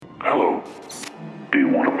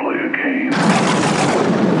shame.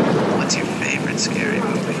 What's your favorite scary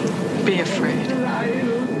movie? Be afraid.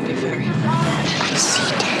 Be very afraid. See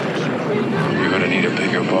dead people. You're gonna need a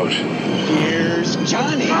bigger boat. Here's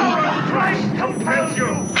Johnny. The power of Christ compels you!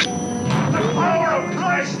 The power of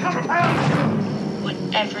Christ compels you!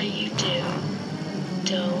 Whatever you do,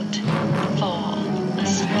 don't fall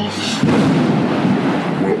asleep.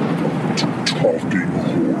 Welcome to Talking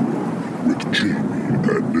Horror with Jamie and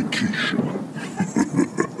Nikisha.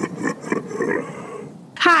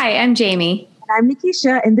 Hi, I'm Jamie. I'm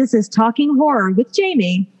Nikisha, and this is Talking Horror with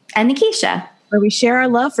Jamie And Nikisha, where we share our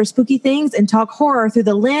love for spooky things and talk horror through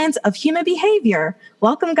the lens of human behavior.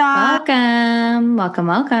 Welcome, guys.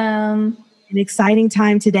 Welcome. An exciting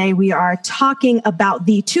time today. We are talking about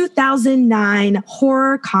the 2009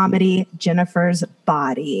 horror comedy Jennifer's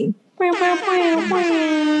Body. I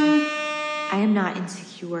am not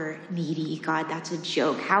insecure, needy. God, that's a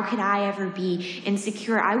joke. How could I ever be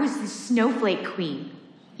insecure? I was the snowflake queen.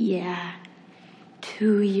 Yeah.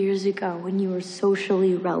 2 years ago when you were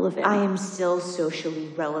socially relevant. I am still socially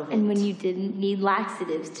relevant. And when you didn't need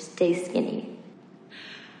laxatives to stay skinny.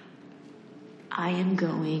 I am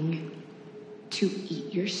going to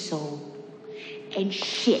eat your soul and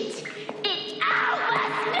shit it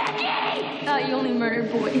out, Nikki! Thought you only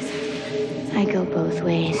murdered boys. I go both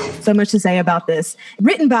ways. So much to say about this.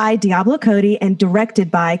 Written by Diablo Cody and directed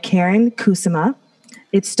by Karen Kusama.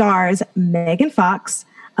 It stars Megan Fox,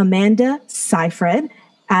 Amanda Seyfried,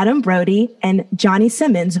 Adam Brody, and Johnny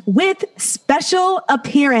Simmons, with special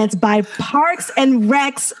appearance by Parks and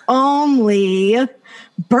Recs only,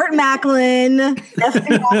 Burt Macklin,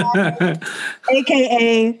 FBI,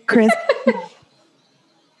 a.k.a. Chris,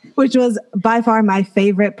 which was by far my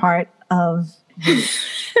favorite part of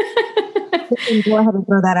Go ahead and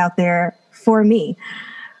throw that out there for me.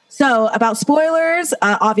 So about spoilers,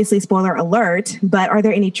 obviously spoiler alert, but are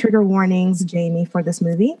there any trigger warnings, Jamie, for this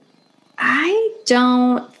movie? I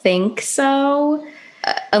don't think so.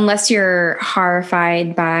 Unless you're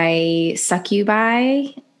horrified by succubi.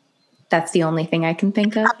 That's the only thing I can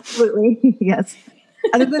think of. Absolutely, yes.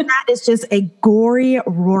 Other than that, it's just a gory,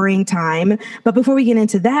 roaring time. But before we get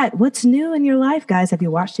into that, what's new in your life, guys? Have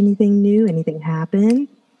you watched anything new? Anything happen?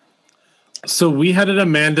 So we had an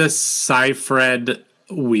Amanda Seyfried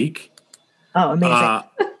week. Oh, amazing.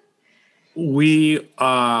 We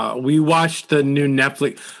watched the new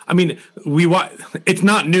Netflix. I mean, it's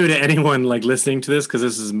not new to anyone like listening to this because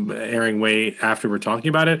this is airing way after we're talking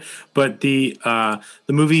about it. But the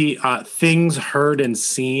movie Things Heard and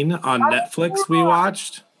Seen on Netflix we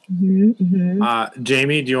watched.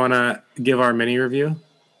 Jamie, do you want to give our mini review?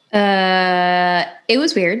 It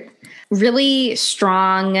was weird. Really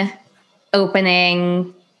strong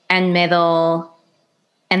opening and middle,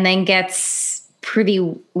 and then gets pretty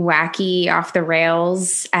wacky off the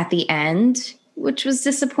rails at the end, which was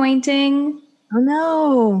disappointing. Oh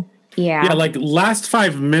no. Yeah, like last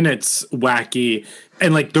 5 minutes wacky,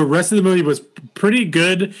 and like the rest of the movie was pretty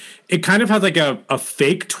good. It kind of has like a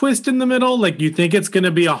fake twist in the middle. Like you think it's going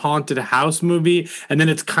to be a haunted house movie, and then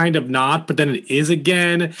it's kind of not, but then it is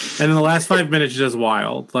again. And then the last 5 minutes is just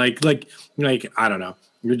wild. Like I don't know.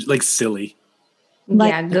 You're like silly.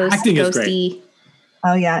 Like, acting is ghosty. great.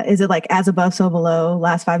 Oh yeah. Is it like as above, so below?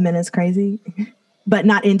 Last 5 minutes crazy, but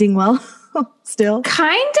not ending well still?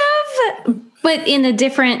 Kind of, but in a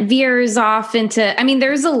different veers off into, I mean,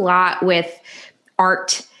 there's a lot with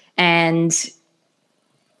art and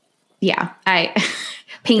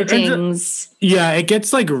paintings. It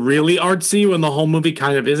gets like really artsy when the whole movie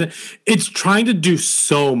kind of isn't. It's trying to do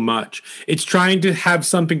so much. It's trying to have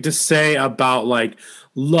something to say about like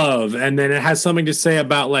love, and then it has something to say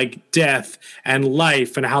about like death and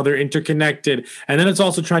life and how they're interconnected, and then it's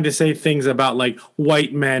also trying to say things about like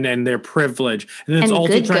white men and their privilege, and then it's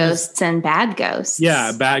also good ghosts and bad ghosts.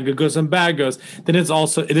 Good ghosts and bad ghosts. Then it's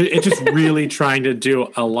also it's just really trying to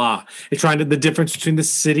do a lot. It's trying to the difference between the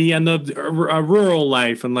city and the rural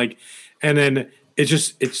life, and then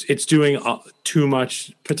it's doing too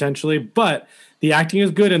much potentially, but the acting is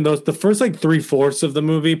good, and the first like 3/4 of the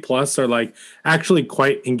movie plus are like actually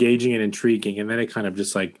quite engaging and intriguing, and then it kind of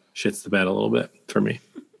just like shits the bed a little bit for me.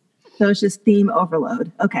 So it's just theme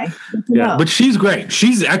overload. Okay. Yeah, but she's great.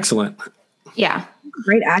 She's excellent. Yeah,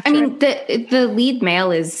 great actress. I mean, the lead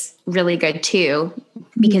male is really good too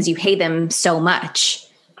because you hate them so much.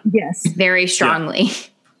 Yes, very strongly.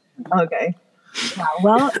 Yeah. Okay. Yeah,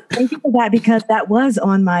 well, thank you for that because that was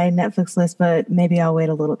on my Netflix list, but maybe I'll wait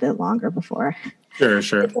a little bit longer before. Sure.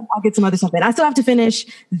 I'll get some other stuff in. I still have to finish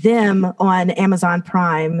Them on Amazon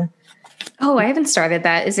Prime. Oh, I haven't started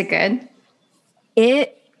that. Is it good?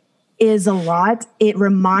 It is a lot. It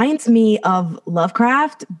reminds me of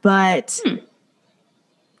Lovecraft, but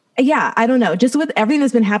yeah, I don't know. Just with everything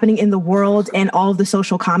that's been happening in the world and all of the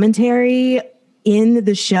social commentary in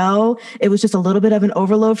the show, it was just a little bit of an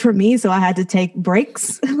overload for me. So I had to take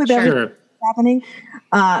breaks with everything happening.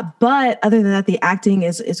 But other than that, the acting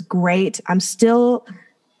is great. I'm still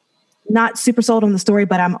not super sold on the story,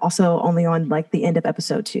 but I'm also only on like the end of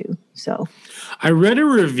episode 2. So I read a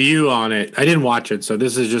review on it. I didn't watch it, so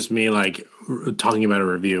this is just me like talking about a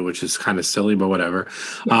review, which is kind of silly, but whatever.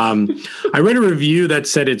 I read a review that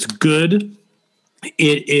said it's good.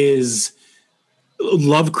 It is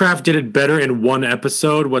Lovecraft did it better in one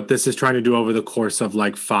episode. What this is trying to do over the course of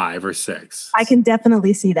like 5 or 6. I can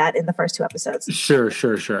definitely see that in the first 2 episodes. Sure.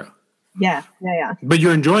 Yeah. But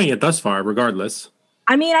you're enjoying it thus far, regardless.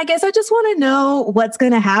 I mean, I guess I just want to know what's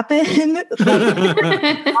going to happen. I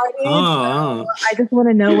just want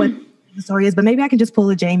to know what the story is, but maybe I can just pull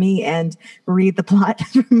a Jamie and read the plot.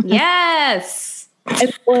 Yes.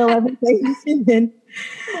 And spoil everything, and then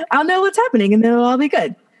I'll know what's happening, and then it'll all be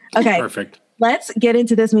good. Okay. Perfect. Let's get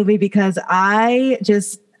into this movie because I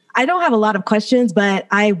don't have a lot of questions, but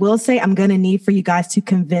I will say I'm going to need for you guys to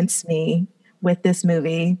convince me with this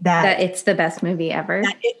movie that it's the best movie ever.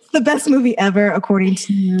 It's the best movie ever, according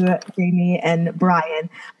to Jamie and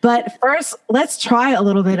Brian. But first, let's try a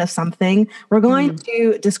little bit of something. We're going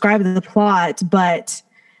to describe the plot, but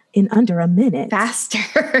in under a minute.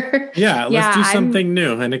 Faster. Yeah, let's do something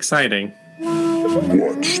new and exciting.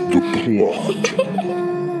 What's the plot?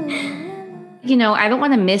 You know, I don't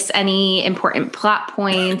want to miss any important plot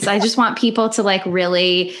points. I just want people to like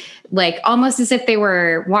really, like almost as if they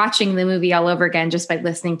were watching the movie all over again just by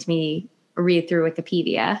listening to me read through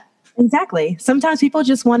Wikipedia. Exactly. Sometimes people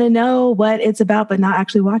just want to know what it's about, but not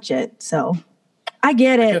actually watch it. So I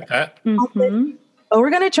get it. I get that. Mm-hmm. But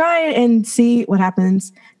we're going to try it and see what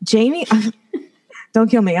happens. Jamie, don't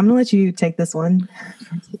kill me. I'm going to let you take this one.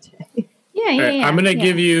 Yeah. I'm going to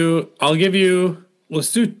give you,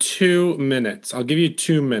 let's do 2 minutes. I'll give you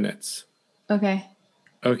 2 minutes. Okay.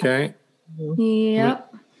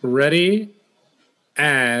 Yep. Ready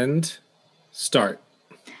and start.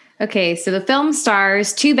 Okay, so the film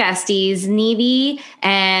stars 2 besties, Needy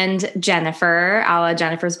and Jennifer, a la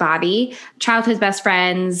Jennifer's Body, childhood best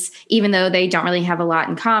friends, even though they don't really have a lot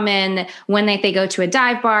in common. One night they go to a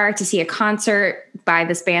dive bar to see a concert by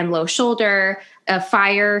this band Low Shoulder. A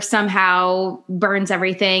fire somehow burns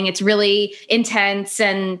everything. It's really intense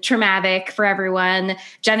and traumatic for everyone.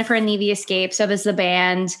 Jennifer and Needy escape, so does the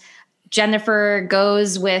band. Jennifer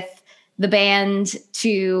goes with the band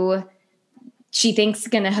to... she thinks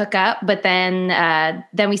going to hook up, but then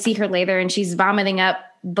we see her later and she's vomiting up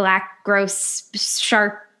black, gross,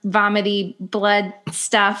 sharp, vomity blood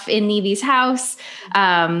stuff in Needy's house.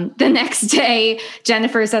 The next day,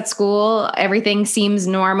 Jennifer's at school. Everything seems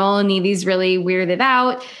normal. Needy's really weirded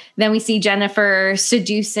out. Then we see Jennifer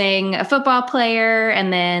seducing a football player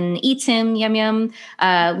and then eats him. Yum, yum.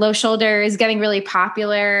 Low Shoulder is getting really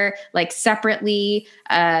popular, like separately,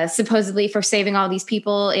 supposedly for saving all these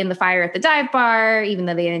people in the fire at the dive bar, even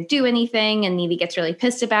though they didn't do anything. And Needy gets really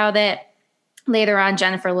pissed about it. Later on,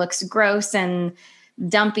 Jennifer looks gross and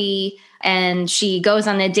dumpy, and she goes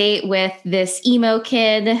on a date with this emo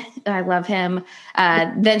kid. I love him.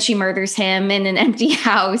 Then she murders him in an empty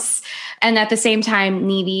house. And at the same time,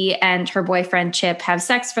 Needy and her boyfriend Chip have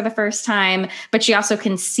sex for the first time, but she also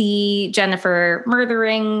can see Jennifer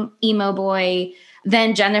murdering emo boy.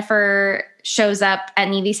 Then Jennifer shows up at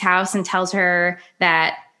Needy's house and tells her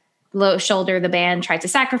that Low Shoulder, the band, tried to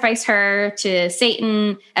sacrifice her to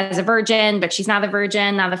Satan as a virgin, but she's not a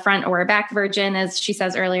virgin, not a front or a back virgin, as she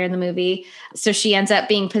says earlier in the movie. So she ends up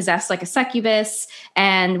being possessed like a succubus.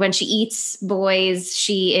 And when she eats boys,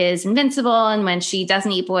 she is invincible. And when she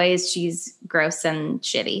doesn't eat boys, she's gross and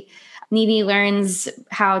shitty. Needy learns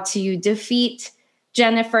how to defeat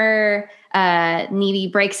Jennifer. Needy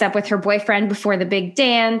breaks up with her boyfriend before the big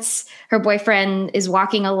dance. Her boyfriend is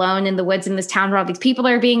walking alone in the woods in this town where all these people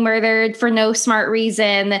are being murdered for no smart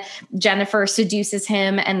reason. Jennifer seduces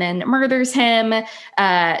him and then murders him.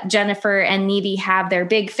 Jennifer and Needy have their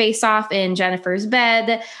big face-off in Jennifer's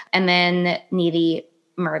bed, and then Needy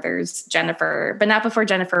murders Jennifer, but not before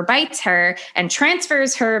Jennifer bites her and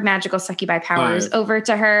transfers her magical succubi powers over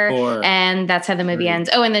to her. 4, and that's how the movie ends.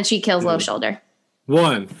 Oh, and then she kills Low Shoulder.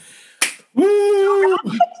 1. Woo!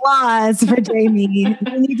 Applause for Jamie.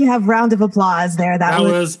 We need to have round of applause there. That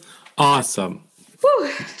was awesome.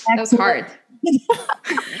 Whew, that was hard.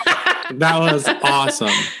 That was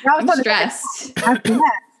awesome. I'm stressed.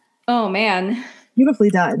 Oh man,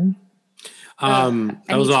 beautifully done. That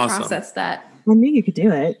was awesome. Process that. I knew you could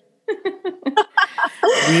do it.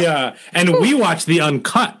 And we watched the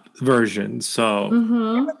uncut version.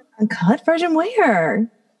 So Uncut version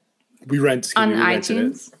where? we rented On rented it.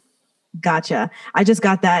 iTunes. Gotcha. I just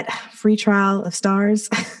got that free trial of Stars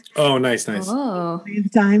Oh, nice. Oh. the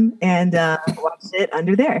time and watched it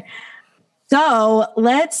under there. So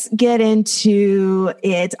let's get into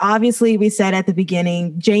it. Obviously, Jamie said at the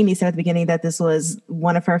beginning that this was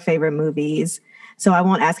one of her favorite movies. So I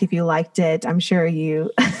won't ask if you liked it. I'm sure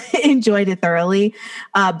you enjoyed it thoroughly.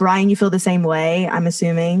 Brian, you feel the same way, I'm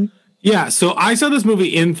assuming. Yeah, so I saw this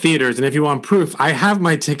movie in theaters, and if you want proof, I have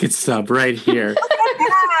my ticket stub right here.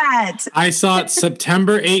 I saw it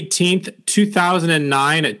September 18th,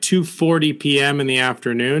 2009 at 2:40 p.m. in the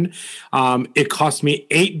afternoon. It cost me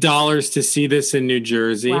 $8 to see this in New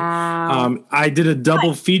Jersey. Wow. I did a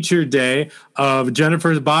double feature day of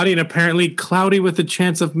Jennifer's Body and apparently Cloudy with a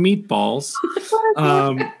Chance of Meatballs.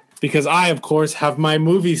 Because I, of course, have my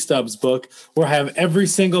movie stubs book where I have every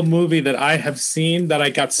single movie that I have seen that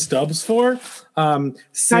I got stubs for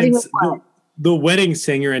since the Wedding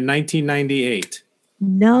Singer in 1998.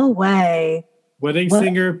 No way. Wedding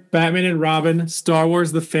Singer, Batman and Robin, Star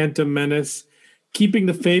Wars The Phantom Menace, Keeping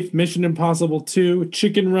the Faith, Mission Impossible 2,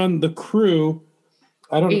 Chicken Run, The Crew.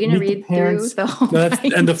 Are you going to read through the whole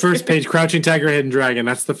thing? And the first page, Crouching Tiger, Hidden Dragon.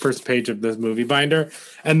 That's the first page of this movie binder.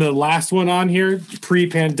 And the last one on here,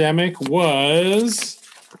 pre-pandemic, was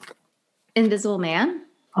Invisible Man.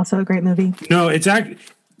 Also a great movie. No, it's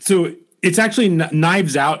actually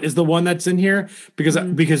Knives Out is the one that's in here because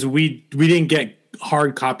we didn't get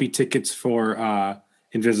hard copy tickets for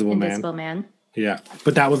Invisible Man. Yeah,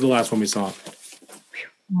 but that was the last one we saw.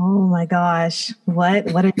 Oh my gosh. What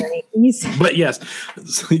a great piece. But yes,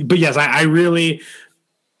 I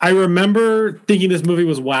remember thinking this movie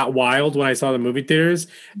was wild when I saw the movie theaters,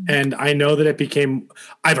 and I know that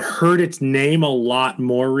I've heard its name a lot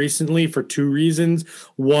more recently for two reasons.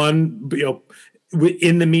 One,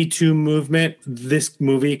 in the Me Too movement, this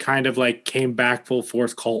movie kind of like came back full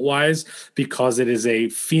force cult-wise because it is a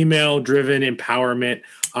female-driven empowerment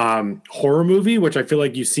horror movie, which I feel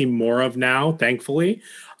like you see more of now, thankfully.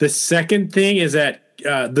 The second thing is that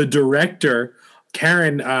the director,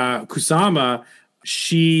 Karen Kusama,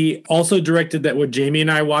 she also directed that what Jamie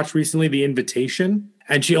and I watched recently, The Invitation.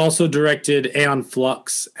 And she also directed Aeon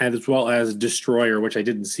Flux as well as Destroyer, which I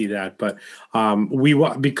didn't see that. But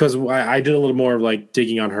because I did a little more of like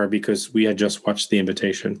digging on her because we had just watched The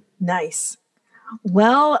Invitation. Nice.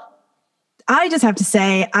 Well, I just have to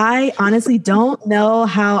say, I honestly don't know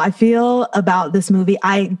how I feel about this movie.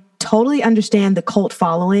 I totally understand the cult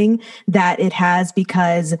following that it has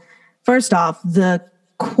because, first off, the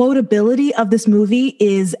quotability of this movie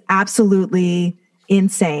is absolutely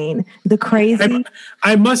insane. The crazy.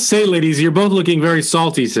 I must say, ladies, you're both looking very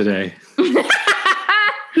salty today.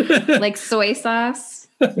 Like soy sauce.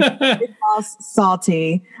 It's all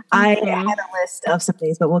salty. I had a list of some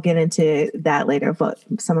things, but we'll get into that later of what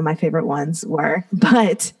some of my favorite ones were.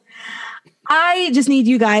 But I just need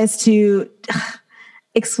you guys to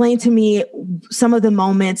explain to me some of the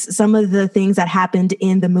moments, some of the things that happened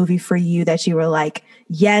in the movie for you that you were like,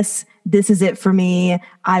 yes, this is it for me.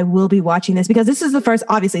 I will be watching this because this is the first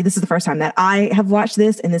time that I have watched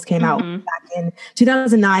this, and this came out back in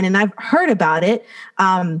 2009 and I've heard about it.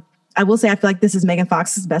 I will say, I feel like this is Megan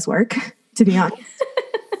Fox's best work, to be honest.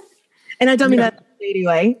 And I don't mean that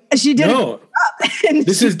anyway. She did. No,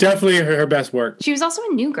 this is definitely her best work. She was also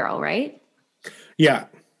a New Girl, right? Yeah.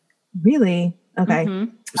 Really? Okay.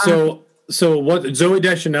 So what Zooey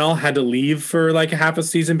Deschanel had to leave for like a half a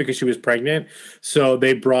season because she was pregnant. So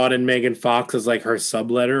they brought in Megan Fox as like her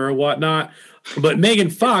subletter or whatnot. But Megan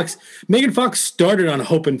Fox started on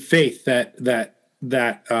Hope and Faith, that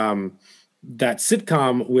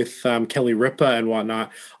sitcom with Kelly Ripa and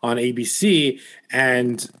whatnot on ABC.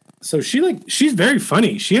 And so she's very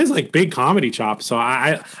funny. She has like big comedy chops. So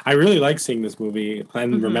I really like seeing this movie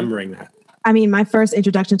and remembering that. I mean, my first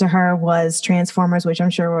introduction to her was Transformers, which I'm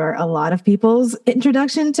sure were a lot of people's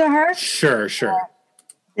introduction to her. Sure.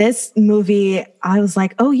 This movie, I was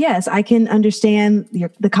like, oh, yes, I can understand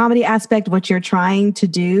the comedy aspect, what you're trying to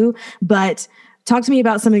do. But talk to me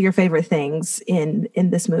about some of your favorite things in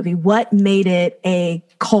this movie. What made it a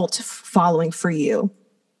cult following for you?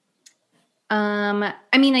 I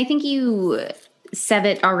mean, I think you said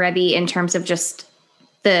it already in terms of just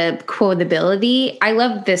the quotability. I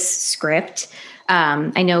love this script.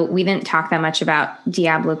 I know we didn't talk that much about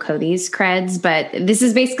Diablo Cody's creds, but this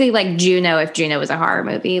is basically like Juno if Juno was a horror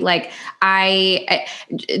movie. Like I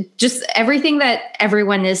just everything that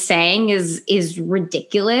everyone is saying is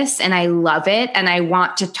ridiculous, and I love it, and I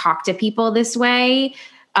want to talk to people this way.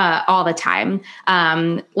 all the time.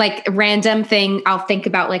 Like random thing, I'll think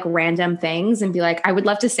about like random things and be like, I would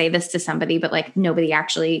love to say this to somebody, but like nobody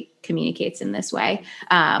actually communicates in this way.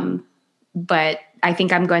 But I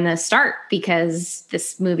think I'm going to start because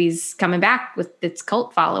this movie's coming back with its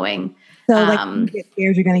cult following. So like you get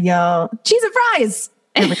scared, you're going to yell, cheese and fries.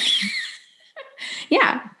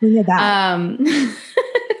 Yeah.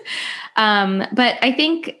 But I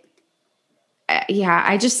think,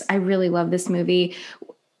 I really love this movie.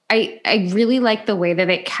 I really like the way that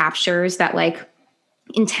it captures that like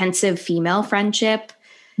intensive female friendship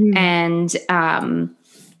and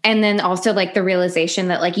then also like the realization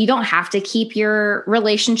that like you don't have to keep your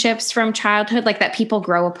relationships from childhood, like that people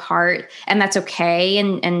grow apart and that's okay.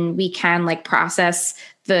 And we can like process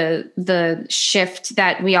the shift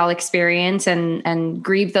that we all experience and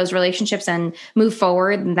grieve those relationships and move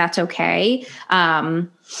forward, and that's okay. That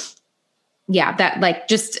like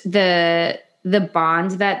just the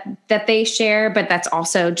bond that they share, but that's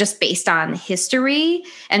also just based on history,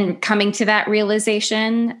 and coming to that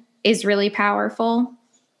realization is really powerful.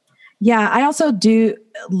 Yeah,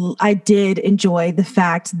 I did enjoy the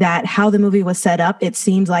fact that how the movie was set up. It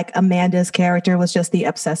seemed like Amanda's character was just the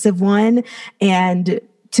obsessive one. And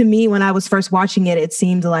to me, when I was first watching it, it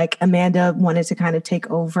seemed like Amanda wanted to kind of take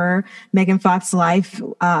over Megan Fox's life.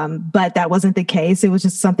 But that wasn't the case. It was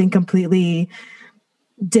just something completely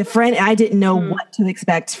different. I didn't know what to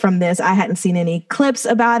expect from this. I hadn't seen any clips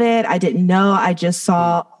about it. I didn't know. I just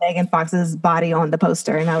saw Megan Fox's body on the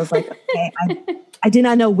poster and I was like, okay, I did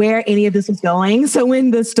not know where any of this was going. So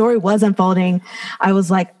when the story was unfolding, I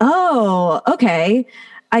was like, oh, okay,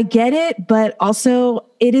 I get it. But also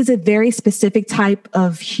it is a very specific type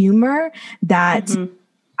of humor that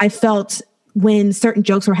I felt when certain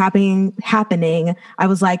jokes were happening, I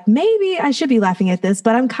was like, maybe I should be laughing at this,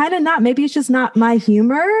 but I'm kind of not. Maybe it's just not my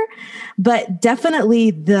humor. But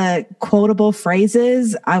definitely the quotable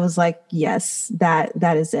phrases, I was like, yes, that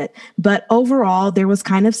is it. But overall, there was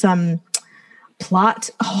kind of some plot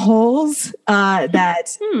holes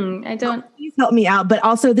that I don't. Please help me out. But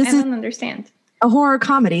also, I don't understand a horror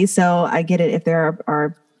comedy, so I get it if there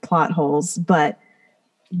are plot holes. But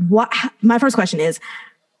my first question is,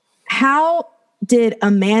 how did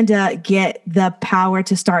Amanda get the power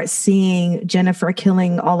to start seeing Jennifer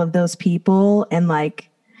killing all of those people and like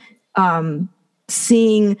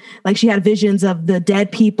seeing like she had visions of the dead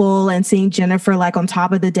people and seeing Jennifer like on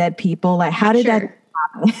top of the dead people? Like how did that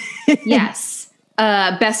happen? Yes.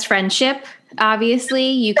 Best friendship. Obviously,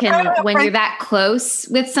 you can, when you're that close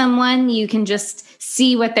with someone, you can just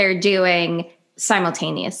see what they're doing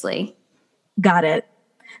simultaneously. Got it.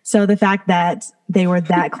 So the fact that they were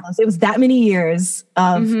that close, it was that many years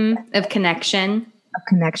of connection.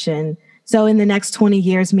 So in the next 20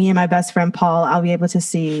 years, me and my best friend, Paul, I'll be able to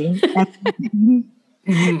see everything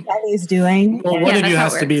that he's doing. Well, one of you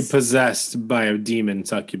has to be possessed by a demon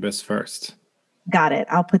succubus first. Got it.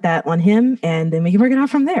 I'll put that on him and then we can work it out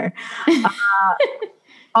from there.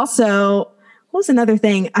 Also, what was another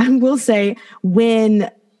thing? I will say when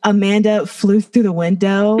Amanda flew through the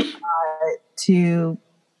window to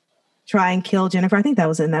try and kill Jennifer, I think that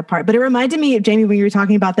was in that part. But it reminded me of Jamie when you were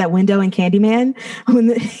talking about that window in Candyman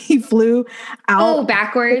when he flew out. Oh,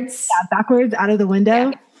 backwards. Yeah, backwards out of the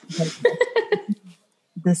window. Yeah.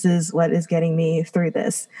 This is what is getting me through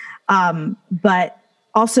this. But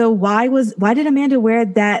also, why did Amanda wear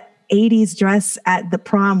that 80s dress at the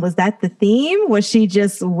prom? Was that the theme? Was she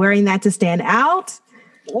just wearing that to stand out?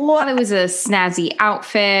 Well, it was a snazzy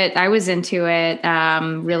outfit. I was into it.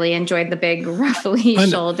 Really enjoyed the big ruffly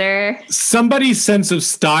shoulder. Somebody's sense of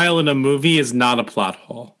style in a movie is not a plot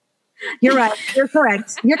hole. You're right. You're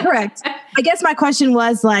correct. I guess my question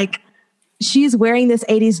was like, she's wearing this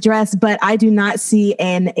 80s dress, but I do not see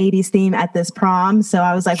an 80s theme at this prom. So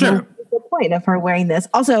I was like, sure. Well, what's the point of her wearing this?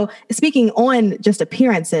 Also, speaking on just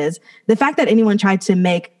appearances, the fact that anyone tried to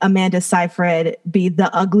make Amanda Seyfried be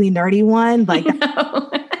the ugly, nerdy one, like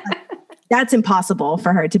that's impossible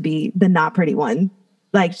for her to be the not pretty one.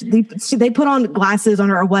 Like they put on glasses on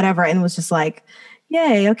her or whatever, and it was just like,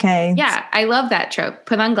 yay, okay. Yeah, I love that trope.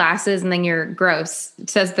 Put on glasses and then you're gross,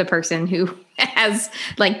 says the person who has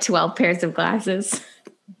like 12 pairs of glasses.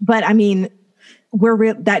 But I mean,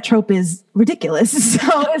 that trope is ridiculous.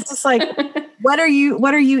 So it's just like, what are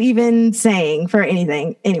you even saying for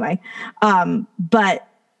anything? Anyway, but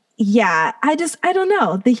yeah, I don't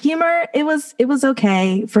know. The humor, it was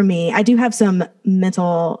okay for me. I do have some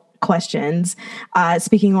mental questions,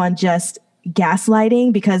 speaking on just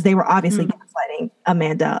gaslighting, because they were obviously gaslighting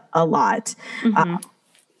Amanda a lot.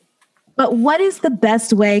 But what is the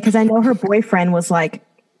best way? Because I know her boyfriend was like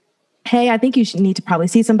hey, I think you should need to probably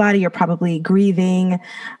see somebody. You're probably grieving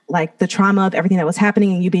like the trauma of everything that was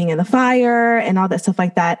happening and you being in the fire and all that stuff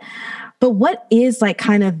like that. But what is like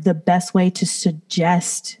kind of the best way to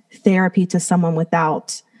suggest therapy to someone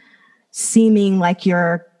without seeming like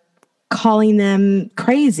you're calling them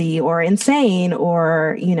crazy or insane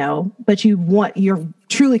or, but you're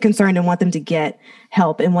truly concerned and want them to get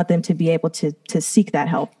help and want them to be able to seek that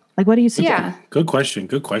help? Like, what do you suggest? Yeah. Good question.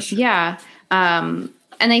 Yeah. And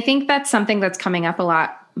I think that's something that's coming up a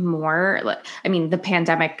lot more. I mean, the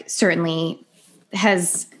pandemic certainly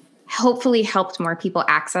has hopefully helped more people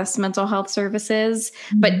access mental health services.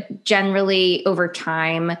 But generally over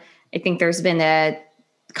time, I think there's been a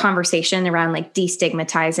conversation around like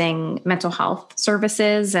destigmatizing mental health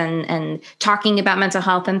services and talking about mental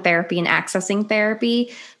health and therapy and accessing therapy.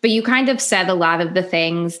 But you kind of said a lot of the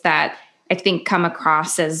things that I think come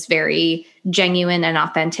across as very genuine and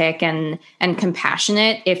authentic and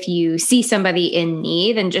compassionate if you see somebody in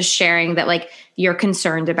need and just sharing that like you're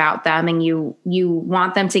concerned about them and you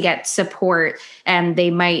want them to get support and they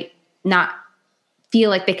might not feel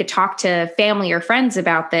like they could talk to family or friends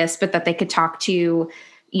about this, but that they could talk to,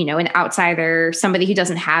 an outsider, somebody who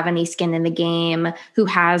doesn't have any skin in the game, who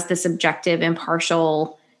has this objective,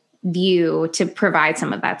 impartial view to provide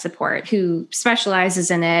some of that support, who specializes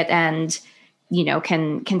in it and,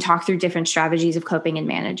 can talk through different strategies of coping and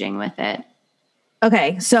managing with it.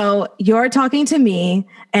 Okay. So you're talking to me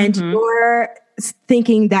and you're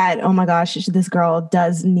thinking that, oh my gosh, this girl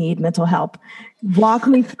does need mental help. Walk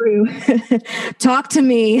me through, talk to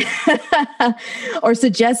me or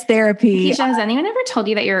suggest therapy. Keisha, has anyone ever told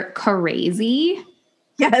you that you're crazy?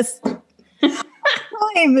 Yes.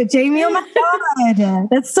 Jamie, oh my God.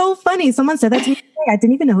 That's so funny. Someone said that to me. I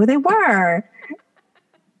didn't even know who they were.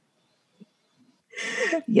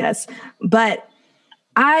 Yes. But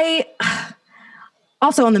I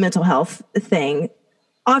also on the mental health thing,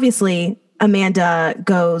 obviously Amanda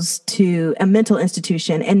goes to a mental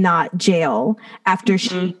institution and not jail after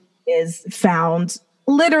she is found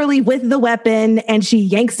literally with the weapon and she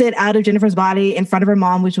yanks it out of Jennifer's body in front of her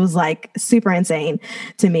mom, which was like super insane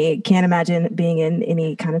to me. Can't imagine being in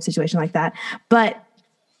any kind of situation like that. But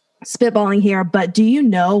spitballing here, but do you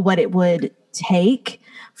know what it would take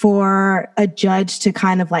for a judge to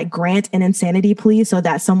kind of like grant an insanity plea so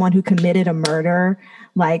that someone who committed a murder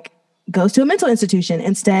like goes to a mental institution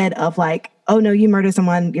instead of like, oh no, you murdered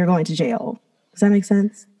someone, you're going to jail? Does that make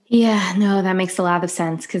sense? Yeah, no, that makes a lot of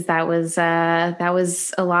sense because that was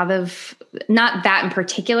a lot of, not that in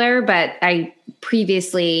particular, but I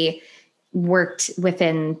previously worked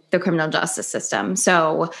within the criminal justice system.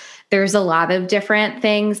 So there's a lot of different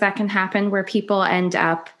things that can happen where people end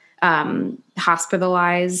up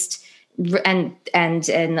hospitalized and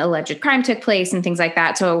an alleged crime took place and things like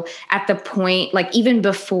that. So at the point, like even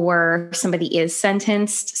before somebody is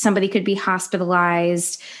sentenced, somebody could be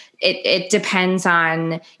hospitalized. It depends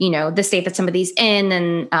on, the state that somebody's in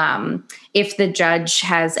and if the judge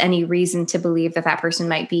has any reason to believe that person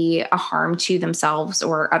might be a harm to themselves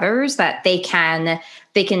or others, that they can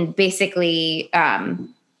basically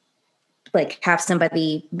like have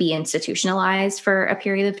somebody be institutionalized for a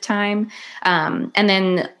period of time. And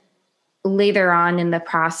then later on in the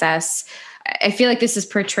process, I feel like this is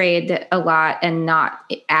portrayed a lot and not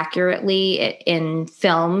accurately in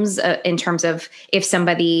films in terms of if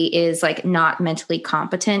somebody is like not mentally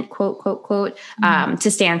competent, quote, quote, quote,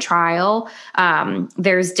 to stand trial.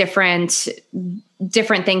 There's different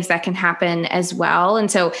things that can happen as well. And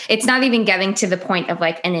so it's not even getting to the point of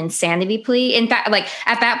like an insanity plea. In fact, like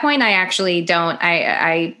at that point, I actually don't,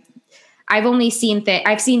 I've only seen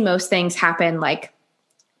I've seen most things happen like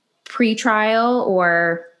pre-trial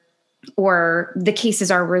or the cases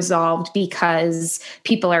are resolved because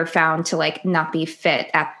people are found to like not be fit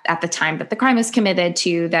at the time that the crime is committed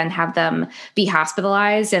to then have them be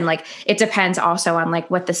hospitalized. And like, it depends also on like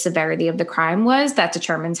what the severity of the crime was that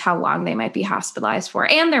determines how long they might be hospitalized for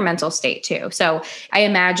and their mental state too. So I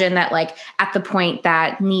imagine that like at the point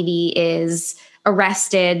that Needy is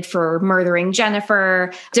arrested for murdering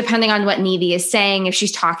Jennifer, depending on what Needy is saying, if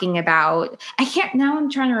she's talking about, I'm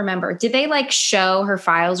trying to remember, did they like show her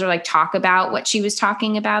files or like talk about what she was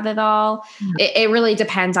talking about at all? It really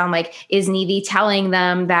depends on like, is Needy telling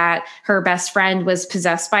them that her best friend was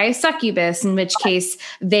possessed by a succubus, in which case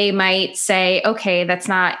they might say, okay, that's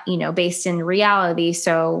not, based in reality.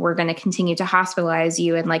 So we're going to continue to hospitalize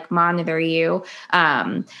you and like monitor you.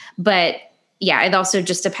 But yeah, it also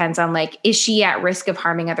just depends on like, is she at risk of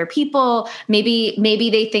harming other people? Maybe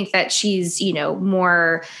they think that she's,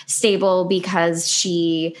 more stable because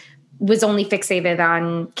she was only fixated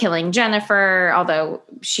on killing Jennifer, although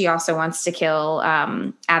she also wants to kill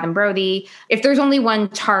Adam Brody. If there's only one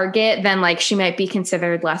target, then like she might be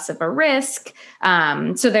considered less of a risk.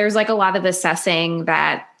 So there's like a lot of assessing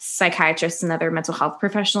that psychiatrists and other mental health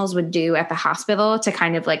professionals would do at the hospital to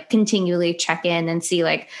kind of like continually check in and see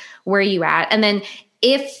like where you at. And then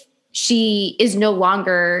if she is no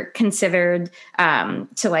longer considered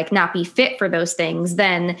to like not be fit for those things,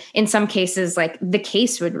 then in some cases, like the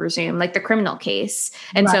case would resume, like the criminal case.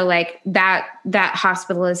 And so like that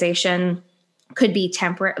hospitalization could be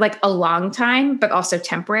temporary, like a long time, but also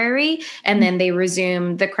temporary. And then they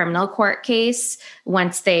resume the criminal court case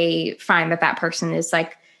once they find that person is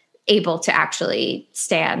like able to actually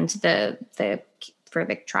stand for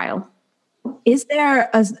the trial. Is there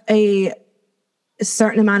a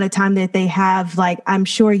certain amount of time that they have? Like, I'm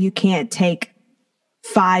sure you can't take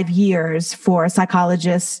 5 years for a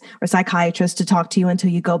psychologist or psychiatrist to talk to you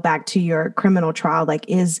until you go back to your criminal trial. Like,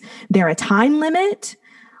 is there a time limit,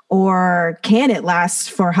 or can it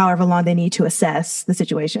last for however long they need to assess the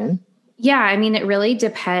situation? Yeah, I mean, it really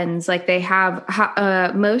depends. Like they have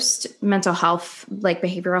most mental health, like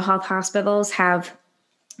behavioral health hospitals have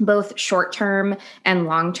both short-term and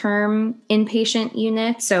long-term inpatient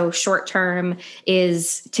units. So short-term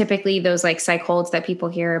is typically those like psych holds that people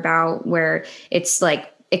hear about where it's like,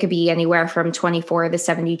 it could be anywhere from 24 to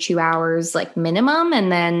 72 hours, like minimum.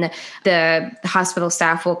 And then the hospital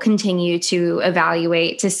staff will continue to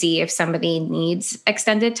evaluate to see if somebody needs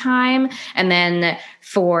extended time. And then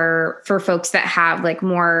for folks that have like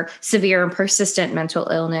more severe and persistent mental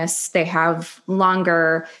illness, they have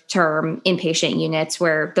longer term inpatient units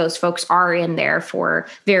where those folks are in there for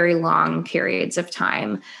very long periods of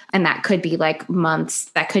time. And that could be like months,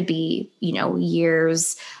 that could be,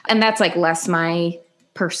 years. And that's like less my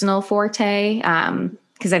personal forte,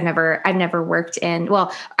 because I've never worked in,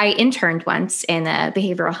 I interned once in a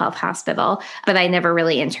behavioral health hospital, but I never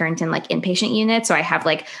really interned in like inpatient units. So I have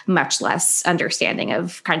like much less understanding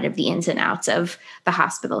of kind of the ins and outs of the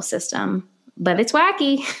hospital system, but it's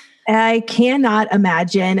wacky. I cannot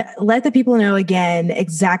imagine. Let the people know again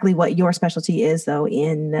exactly what your specialty is though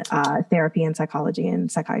in therapy and psychology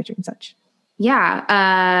and psychiatry and such.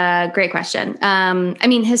 Yeah, great question. I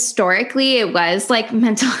mean, historically, it was like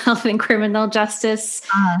mental health and criminal justice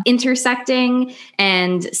intersecting.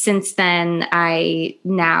 And since then, I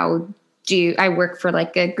work for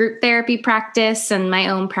like a group therapy practice and my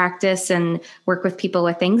own practice and work with people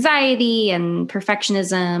with anxiety and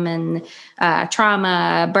perfectionism and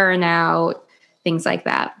trauma, burnout, things like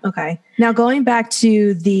that. Okay. Now, going back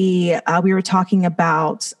to we were talking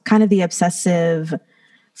about kind of the obsessive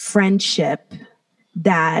friendship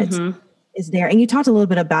that is there. And you talked a little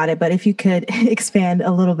bit about it, but if you could expand a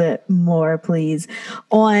little bit more, please,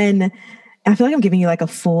 I feel like I'm giving you like a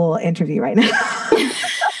full interview right now.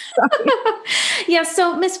 Yeah.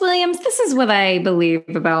 So Miss Williams, this is what I believe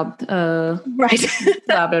about, right.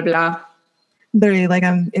 Blah, blah, blah. Literally like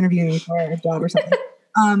I'm interviewing you for a job or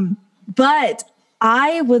something. But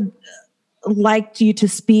I would like you to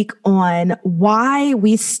speak on why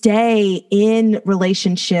we stay in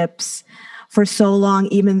relationships for so long,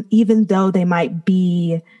 even though they might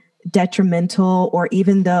be detrimental, or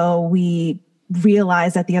even though we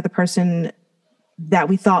realize that the other person that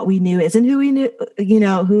we thought we knew isn't who we knew,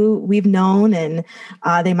 who we've known, and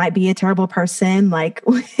they might be a terrible person. Like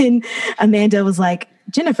when Amanda was like,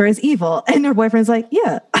 Jennifer is evil, and her boyfriend's like,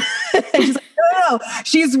 yeah. And she's like, no,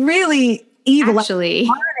 she's really evil. Actually.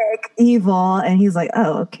 Like, evil. And he's like,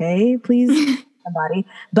 oh, okay, please, somebody.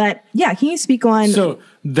 But yeah, can you speak on... So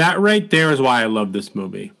that right there is why I love this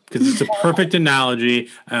movie, because it's a perfect analogy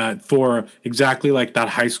for exactly like that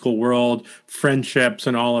high school world, friendships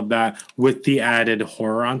and all of that, with the added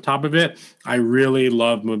horror on top of it. I really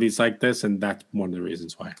love movies like this, and that's one of the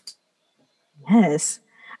reasons why. Yes.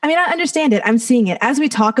 I mean, I understand it. I'm seeing it. As we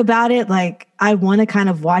talk about it, like, I want to kind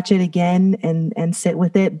of watch it again and sit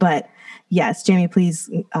with it. But yes, Jamie, please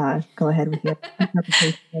go ahead with your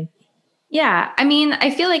interpretation. Yeah. I mean, I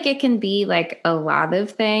feel like it can be like a lot of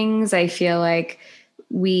things. I feel like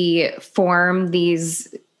we form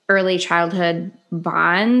these early childhood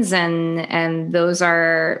bonds, and those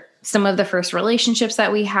are some of the first relationships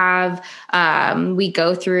that we have. We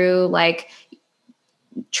go through like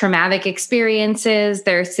traumatic experiences.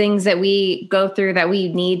 There's things that we go through that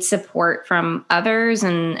we need support from others,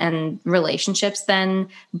 and relationships then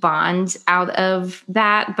bond out of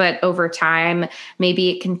that. But over time, maybe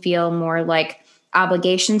it can feel more like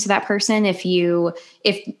obligation to that person if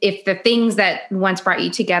the things that once brought you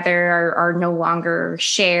together are no longer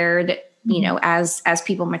shared, as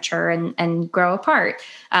people mature and grow apart.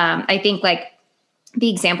 I think like the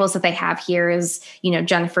examples that they have here is,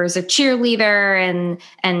 Jennifer's a cheerleader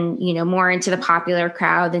and more into the popular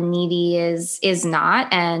crowd than Needy is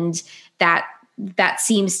not. And that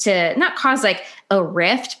seems to not cause like a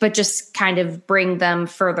rift, but just kind of bring them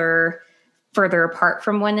further apart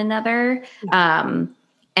from one another.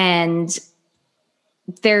 And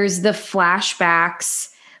there's the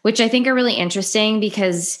flashbacks, which I think are really interesting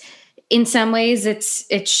because in some ways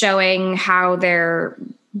it's showing how their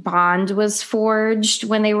bond was forged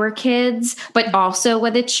when they were kids, but also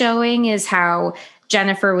what it's showing is how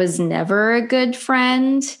Jennifer was never a good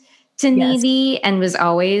friend to Needy and was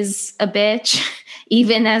always a bitch,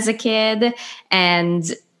 even as a kid,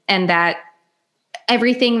 and that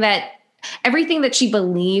everything that she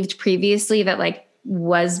believed previously that like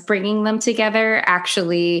was bringing them together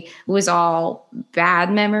actually was all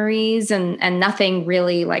bad memories and nothing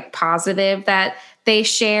really like positive that they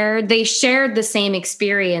shared. They shared the same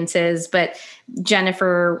experiences, but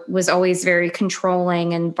Jennifer was always very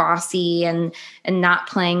controlling and bossy and not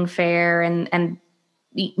playing fair. And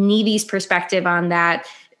Needy's perspective on that,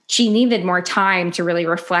 she needed more time to really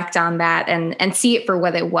reflect on that and see it for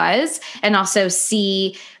what it was. And also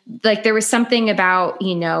see, like, there was something about,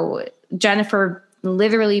 Jennifer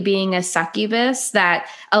literally being a succubus that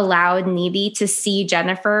allowed Needy to see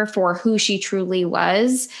Jennifer for who she truly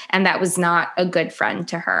was. And that was not a good friend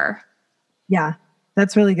to her. Yeah,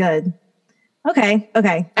 that's really good. Okay.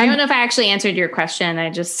 I don't know if I actually answered your question.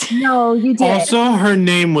 No, you did. Also, her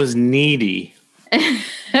name was Needy.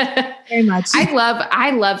 Very much.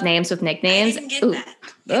 I love names with nicknames. I didn't get that.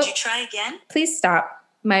 Could you try again? Please stop.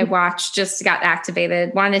 My watch just got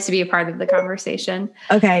activated. Wanted to be a part of the conversation.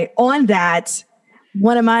 Okay. On that,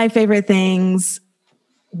 one of my favorite things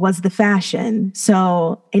was the fashion.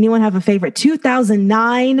 So anyone have a favorite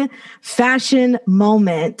 2009 fashion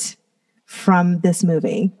moment from this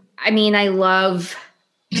movie? I mean, I love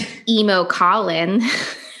emo Colin.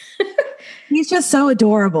 He's just so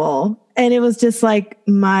adorable. And it was just like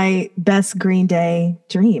my best Green Day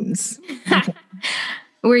dreams.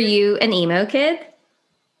 Were you an emo kid?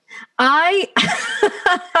 I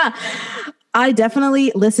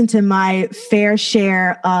definitely listened to my fair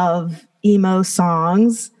share of emo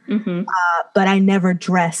songs, but I never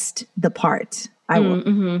dressed the part.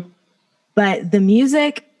 But the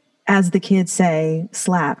music, as the kids say,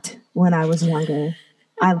 slapped when I was younger.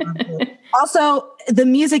 I loved it. Also, the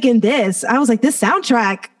music in this, I was like, this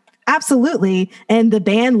soundtrack, absolutely. And the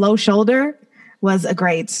band Low Shoulder was a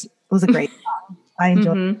great song. I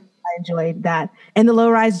enjoyed that. And the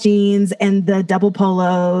low-rise jeans and the double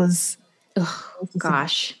polos. Oh,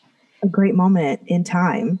 gosh. A great moment in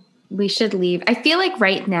time. We should leave. I feel like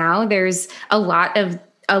right now there's a lot of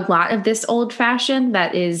this old fashioned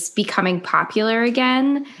that is becoming popular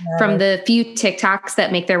again from the few TikToks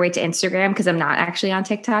that make their way to Instagram, because I'm not actually on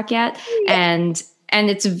TikTok yet. Yeah. And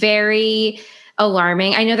it's very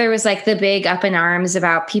alarming. I know there was like the big up in arms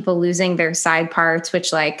about people losing their side parts,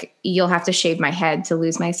 which like you'll have to shave my head to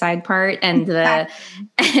lose my side part, and the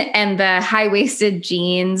high-waisted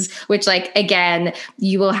jeans, which like again,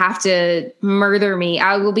 you will have to murder me.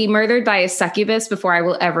 I will be murdered by a succubus before I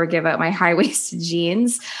will ever give up my high-waisted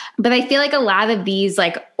jeans. But I feel like a lot of these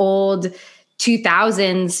like old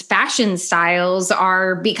 2000s fashion styles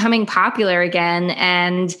are becoming popular again,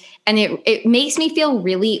 and it makes me feel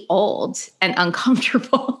really old and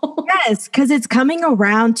uncomfortable. Yes, because it's coming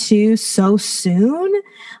around too so soon.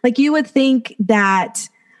 Like you would think that,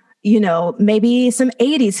 maybe some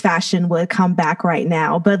 80s fashion would come back right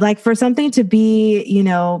now, but like for something to be,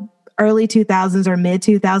 early 2000s or mid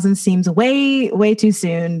 2000s seems way, way too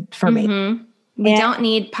soon for me. We don't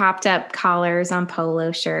need popped up collars on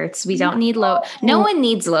polo shirts. We don't need no one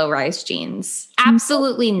needs low-rise jeans.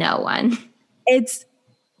 Absolutely no one. It's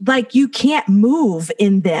like you can't move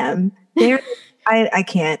in them. I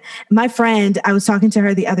can't. My friend, I was talking to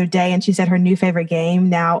her the other day and she said her new favorite game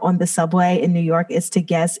now on the subway in New York is to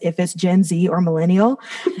guess if it's Gen Z or millennial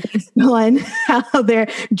based on how they're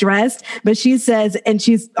dressed. But she says, and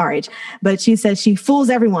she's our age, but she says she fools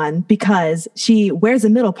everyone because she wears the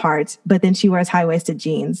middle part, but then she wears high-waisted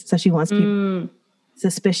jeans. So she wants people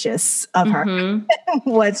suspicious of her,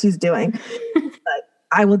 what she's doing. But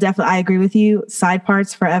I agree with you. Side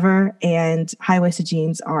parts forever, and high-waisted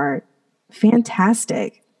jeans are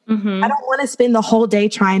fantastic. I don't want to spend the whole day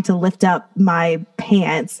trying to lift up my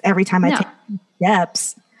pants every time I take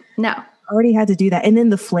steps. No. I already had to do that. And then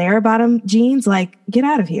the flare bottom jeans, like, get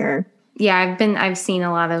out of here. Yeah, I've seen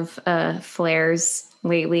a lot of flares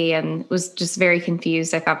lately and was just very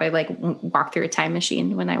confused. I thought I like walked through a time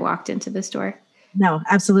machine when I walked into the store. No,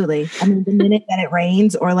 absolutely. I mean, the minute that it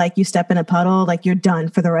rains or like you step in a puddle, like you're done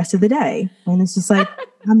for the rest of the day. And it's just like,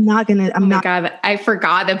 I'm not. God, I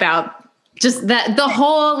forgot about just the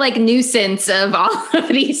whole like nuisance of all of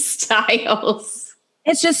these styles.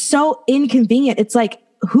 It's just so inconvenient. It's like,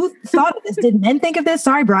 who thought of this? Did men think of this?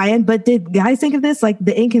 Sorry, Brian, but did guys think of this? Like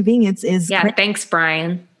the inconvenience is. Yeah, thanks,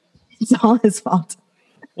 Brian. It's all his fault.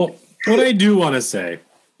 Well, what I do want to say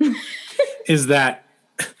is that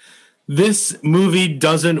this movie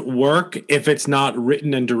doesn't work if it's not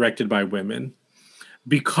written and directed by women,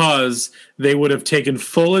 because they would have taken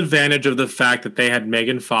full advantage of the fact that they had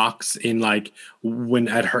Megan Fox in like when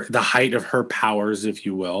at the height of her powers, if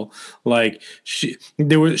you will. Like she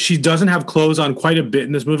doesn't have clothes on quite a bit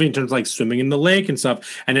in this movie in terms of like swimming in the lake and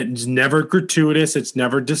stuff, and it's never gratuitous, it's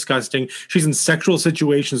never disgusting. She's in sexual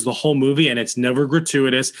situations the whole movie and it's never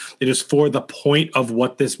gratuitous. It is for the point of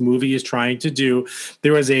what this movie is trying to do.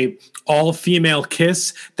 There is a all-female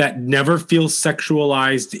kiss that never feels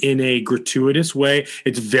sexualized in a gratuitous way.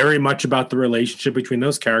 It's very much about the relationship between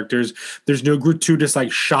those characters. There's no gratuitous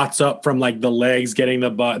like shots up from like the legs getting the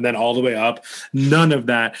butt and then all the way up. None of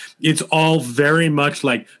that. It's all very much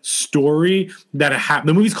like story that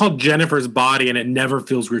the movie's called Jennifer's Body, and it never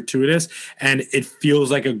feels gratuitous, and it feels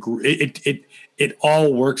like it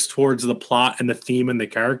all works towards the plot and the theme and the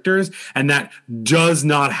characters, and that does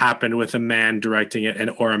not happen with a man directing it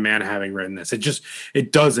or a man having written this.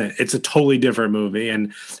 It doesn't. It's a totally different movie,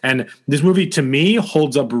 and this movie to me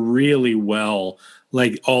holds up really well,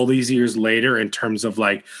 like all these years later, in terms of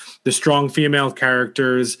like the strong female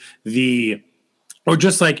characters, or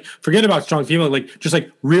just like forget about strong female, like just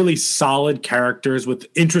like really solid characters with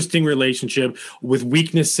interesting relationship, with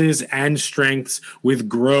weaknesses and strengths, with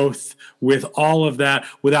growth, with all of that,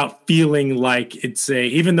 without feeling like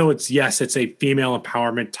even though it's a female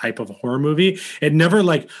empowerment type of horror movie, it never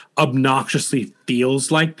like obnoxiously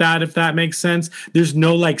feels like that, if that makes sense. There's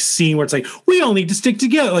no like scene where it's like, we all need to stick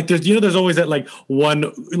together. Like there's always that like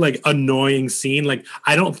one like annoying scene. Like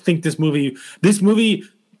I don't think this movie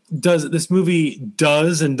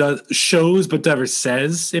shows but never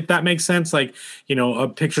says, if that makes sense. Like, a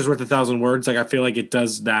picture's worth 1,000 words. Like I feel like it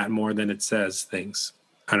does that more than it says things.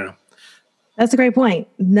 I don't know. That's a great point.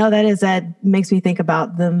 No, that makes me think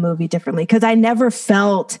about the movie differently, because I never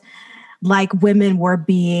felt like women were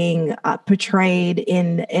being portrayed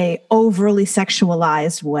in a overly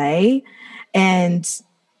sexualized way, and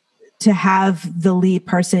to have the lead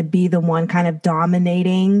person be the one kind of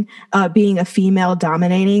dominating, being a female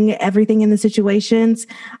dominating everything in the situations,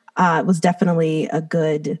 was definitely a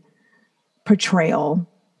good portrayal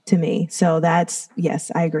to me. So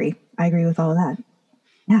yes, I agree. I agree with all of that.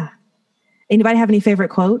 Yeah. Anybody have any favorite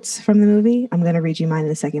quotes from the movie? I'm going to read you mine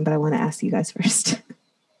in a second, but I want to ask you guys first.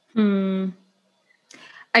 I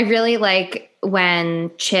really like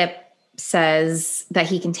when Chip says that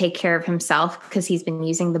he can take care of himself because he's been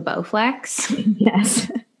using the Bowflex.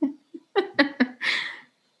 Yes.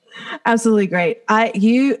 Absolutely great.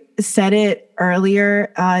 You said it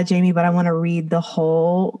earlier, Jamie, but I want to read the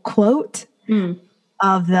whole quote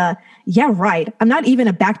of yeah, right. I'm not even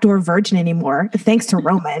a backdoor virgin anymore, thanks to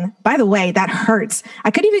Roman. By the way, that hurts.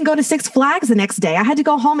 I couldn't even go to Six Flags the next day. I had to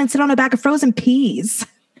go home and sit on a bag of frozen peas.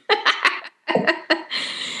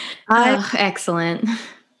 Excellent.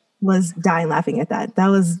 Was dying laughing at that. That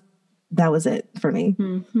was it for me.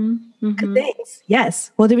 Good things.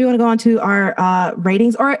 Yes. Well, do we want to go on to our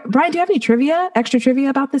ratings? Or Brian, do you have any extra trivia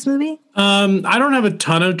about this movie? I don't have a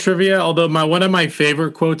ton of trivia, although one of my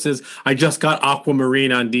favorite quotes is, I just got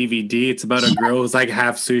Aquamarine on DVD. It's about a girl who's like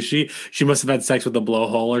half sushi. She must have had sex with a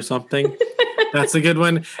blowhole or something. That's a good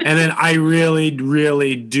one. And then I really,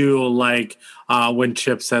 really do like when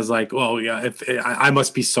Chip says like, "Oh yeah, I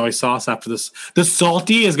must be soy sauce after this." The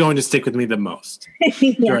salty is going to stick with me the most.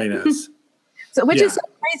 Yeah. Very nice. So, which is so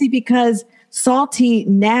crazy, because salty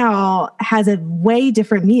now has a way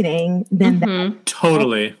different meaning than that.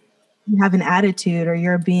 Totally. You have an attitude, or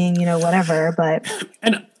you're being, whatever. But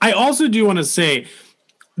and I also do want to say,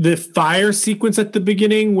 the fire sequence at the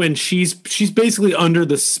beginning, when she's basically under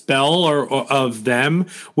the spell or of them,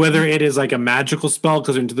 whether it is like a magical spell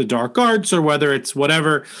because into the dark arts, or whether it's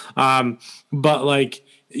whatever, but like,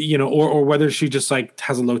 or whether she just like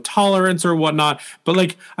has a low tolerance or whatnot. But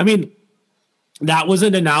like, I mean, that was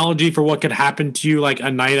an analogy for what could happen to you like a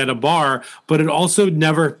night at a bar, but it also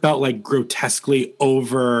never felt like grotesquely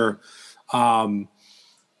over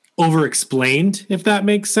over-explained, if that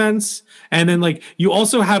makes sense. And then like you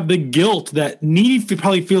also have the guilt that Needy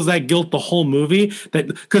probably feels that guilt the whole movie, that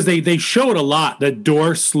because they show it a lot, that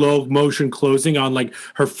door slow motion closing on like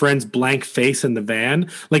her friend's blank face in the van.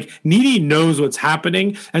 Like Needy knows what's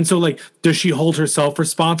happening, and so like does she hold herself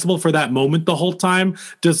responsible for that moment the whole time?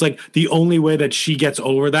 Does like the only way that she gets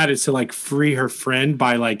over that is to like free her friend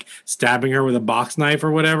by like stabbing her with a box knife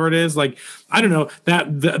or whatever it is? Like I don't know,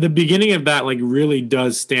 that the beginning of that like really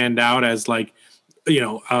does stand out as like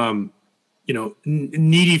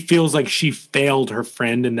Needy feels like she failed her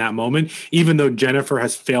friend in that moment, even though Jennifer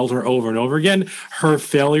has failed her over and over again. Her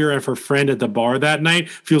failure of her friend at the bar that night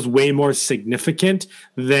feels way more significant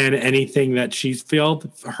than anything that she's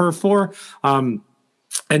failed her for. And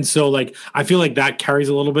so like I feel like that carries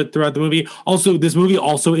a little bit throughout the movie. Also, this movie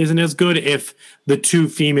also isn't as good if the two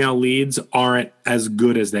female leads aren't as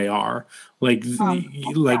good as they are. Like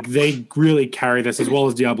they really carry this, as well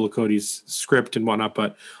as Diablo Cody's script and whatnot.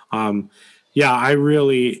 But yeah, I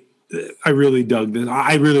really dug this.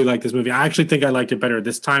 I really like this movie. I actually think I liked it better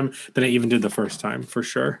this time than I even did the first time, for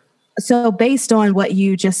sure. So based on what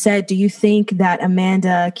you just said, do you think that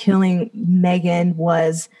Amanda killing Megan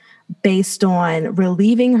was based on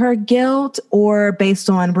relieving her guilt or based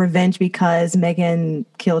on revenge because Megan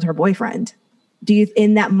killed her boyfriend? Do you,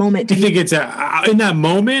 in that moment, in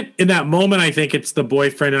that moment, I think it's the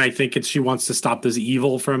boyfriend, and I think she wants to stop this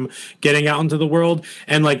evil from getting out into the world.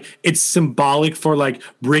 And like, it's symbolic for like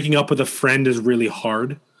breaking up with a friend is really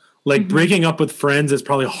hard. Like breaking up with friends is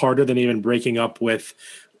probably harder than even breaking up with,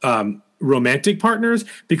 romantic partners,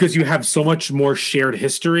 because you have so much more shared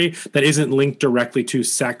history that isn't linked directly to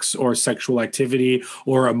sex or sexual activity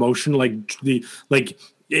or emotion.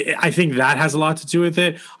 I think that has a lot to do with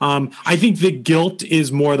it. I think the guilt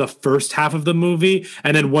is more the first half of the movie,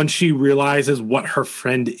 and then once she realizes what her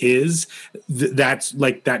friend is, that's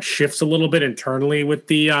like that shifts a little bit internally with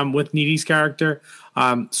the with Needy's character.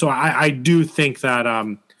 So I do think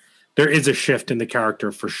that there is a shift in the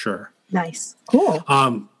character for sure. Nice, cool.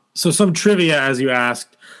 So some trivia, as you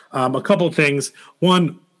asked, a couple of things.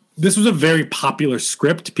 One, this was a very popular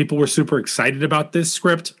script. People were super excited about this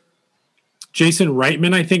script. Jason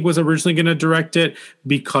Reitman, I think, was originally going to direct it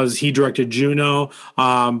because he directed Juno,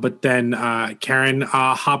 but then Karen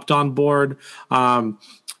hopped on board, and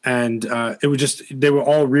it was just, they were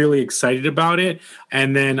all really excited about it.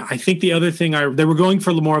 And then I think the other thing, they were going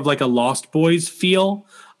for more of like a Lost Boys feel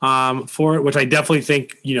for it, which I definitely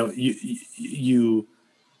think you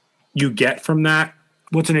get from that.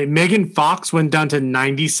 What's her name? Megan Fox went down to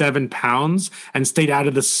 97 pounds and stayed out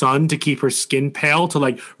of the sun to keep her skin pale, to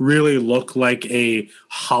like really look like a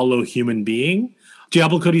hollow human being.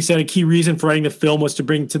 Diablo Cody said a key reason for writing the film was to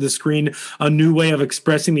bring to the screen a new way of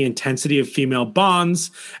expressing the intensity of female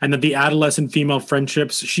bonds, and that the adolescent female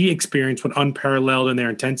friendships she experienced were unparalleled in their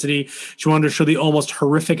intensity. She wanted to show the almost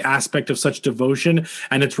horrific aspect of such devotion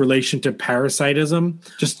and its relation to parasitism.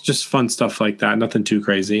 Just fun stuff like that. Nothing too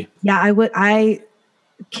crazy. Yeah, I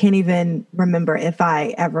can't even remember if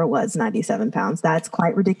I ever was 97 pounds. That's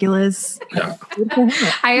quite ridiculous. Yeah.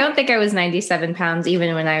 I don't think I was 97 pounds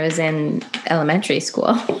even when I was in elementary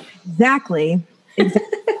school. Exactly.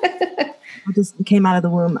 I just came out of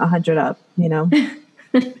the womb 100 up,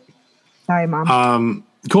 Sorry, Mom.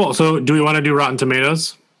 Cool. So do we want to do Rotten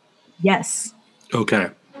Tomatoes? Yes.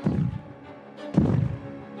 Okay.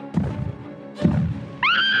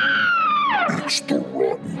 It's the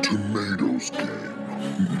Rotten Tomatoes game.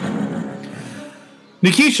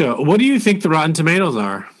 Nikisha, what do you think the Rotten Tomatoes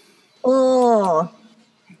are? Oh,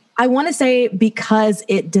 I want to say because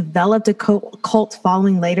it developed a cult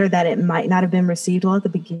following later that it might not have been received well at the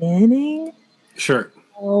beginning. Sure.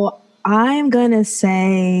 So I'm going to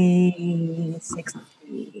say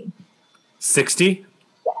 60. 60?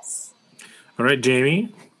 Yes. All right,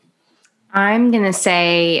 Jamie? I'm going to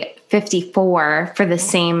say 54 for the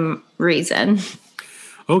same reason.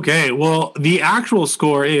 Okay, well, the actual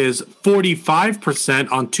score is 45%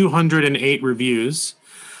 on 208 reviews.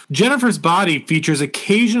 Jennifer's Body features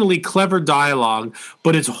occasionally clever dialogue,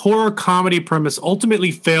 but its horror comedy premise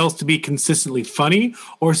ultimately fails to be consistently funny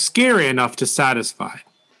or scary enough to satisfy.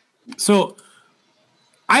 So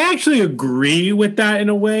I actually agree with that in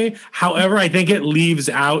a way. However, I think it leaves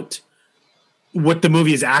out what the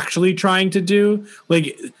movie is actually trying to do.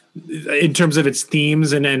 Like, in terms of its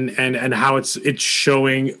themes and how it's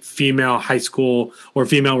showing female high school or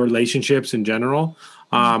female relationships in general.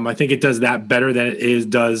 I think it does that better than it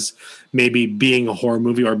does maybe being a horror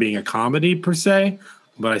movie or being a comedy per se,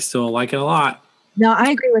 but I still like it a lot. No, I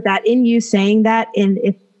agree with that. In you saying that, and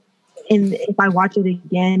if I watch it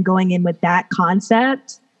again, going in with that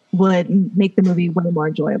concept, would make the movie way more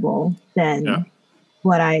enjoyable than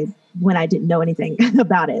when I didn't know anything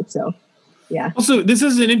about it. So, yeah. Also, this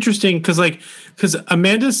is an interesting because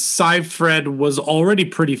Amanda Seyfried was already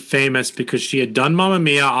pretty famous because she had done Mamma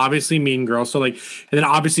Mia, obviously Mean Girls. So and then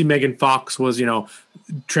obviously Megan Fox was,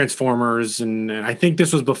 Transformers. And I think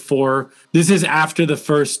this is after the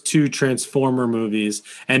first 2 Transformer movies.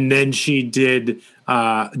 And then she did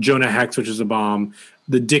Jonah Hex, which was a bomb.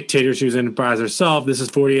 The Dictator she was in as herself. This is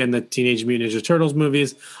 40 and the Teenage Mutant Ninja Turtles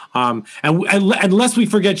movies. And unless we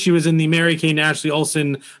forget, she was in the Mary Kate and Ashley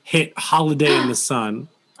Olsen hit Holiday in the Sun.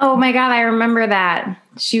 Oh my God, I remember that.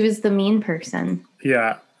 She was the mean person.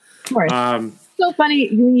 Yeah. Of course. So funny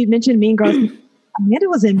when you mentioned Mean Girls. Amanda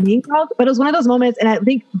was in Mean Girls, but it was one of those moments, and I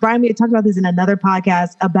think Brian, we had talked about this in another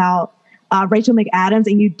podcast about Rachel McAdams,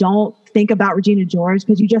 and you don't think about Regina George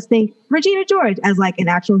because you just think Regina George as like an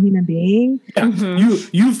actual human being. Yeah. Mm-hmm.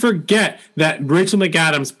 You forget that Rachel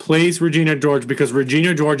McAdams plays Regina George because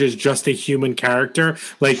Regina George is just a human character.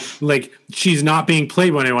 Like she's not being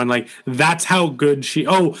played by anyone. Like that's how good she.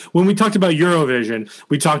 Oh, when we talked about Eurovision,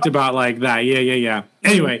 we talked about like that. Yeah.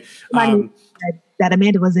 Anyway, that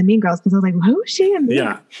Amanda was in Mean Girls because I was like, who is she in?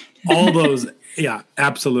 Yeah, all those. Yeah,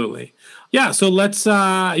 absolutely. Yeah. So let's.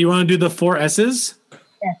 You want to do the 4 S's?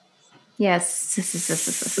 Yes. Skull,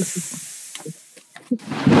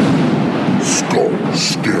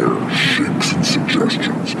 scare, shakes, and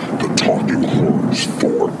suggestions. The Talking Horns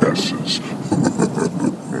 4 S's.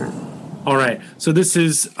 All right. So this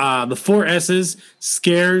is the 4 S's.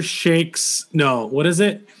 Scare, shakes. No, what is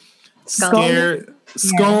it?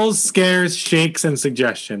 Skulls, scares, shakes, and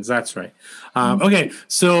suggestions. That's right. Okay.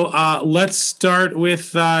 So let's start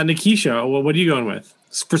with Nikisha. What are you going with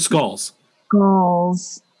for skulls?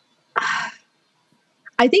 Skulls.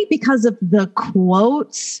 I think because of the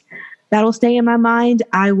quotes that'll stay in my mind,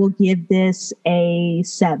 I will give this a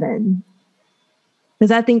 7.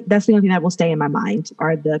 Because I think that's the only thing that will stay in my mind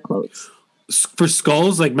are the quotes. For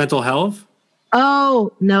skulls, like mental health?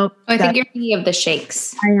 Oh, no. I think you're thinking of the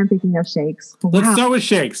shakes. I am thinking of shakes. Wow. Let's start with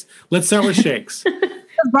shakes.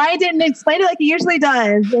 Brian didn't explain it like he usually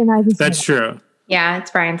does. And That's true. Yeah,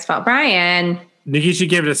 it's Brian's fault. Brian. Nikisha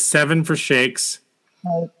gave it a 7 for shakes.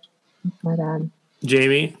 Oh, my bad.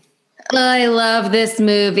 Jamie? I love this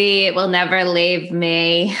movie. It will never leave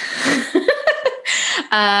me.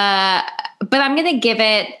 But I'm going to give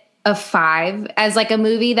it a 5 as like a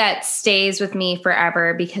movie that stays with me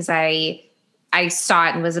forever because I saw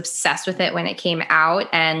it and was obsessed with it when it came out,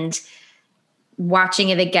 and watching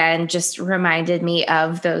it again just reminded me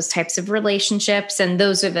of those types of relationships. And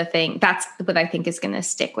those are the things, that's what I think is going to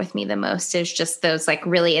stick with me the most, is just those like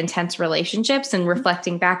really intense relationships and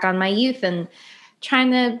reflecting back on my youth and trying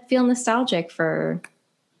to feel nostalgic for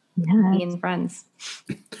being friends.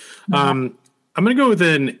 I'm going to go with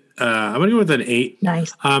an 8.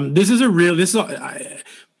 Nice. I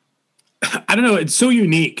don't know. It's so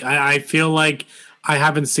unique. I feel like I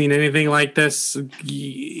haven't seen anything like this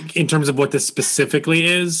in terms of what this specifically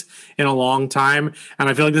is in a long time. And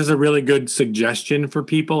I feel like this is a really good suggestion for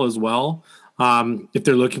people as well, if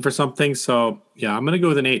they're looking for something. So yeah, I'm going to go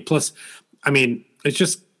with an 8. Plus, I mean, it's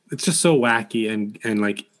just so wacky and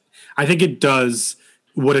like, I think it does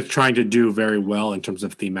what it's trying to do very well in terms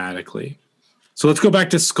of thematically. So let's go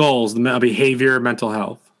back to skulls, the behavior, mental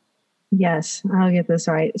health. Yes, I'll get this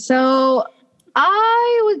right. So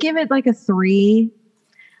I would give it like a 3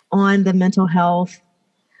 on the mental health.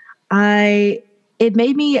 It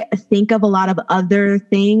made me think of a lot of other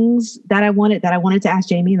things that I wanted to ask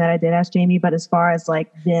Jamie, that I did ask Jamie, but as far as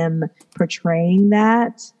like them portraying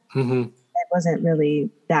that, it wasn't really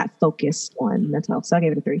that focused on mental health. So I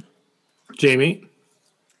gave it a 3. Jamie?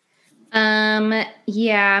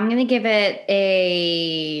 Yeah, I'm gonna give it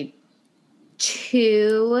a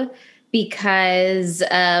 2 because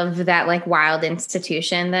of that like wild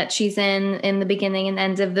institution that she's in the beginning and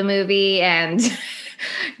end of the movie, and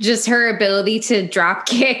just her ability to drop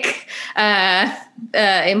kick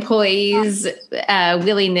employees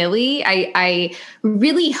willy-nilly. I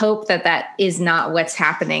really hope that is not what's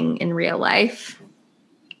happening in real life.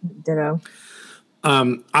 Ditto.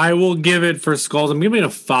 I will give it for skulls. I'm giving it a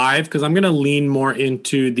 5 because I'm going to lean more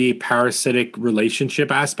into the parasitic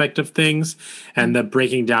relationship aspect of things and the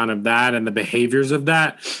breaking down of that and the behaviors of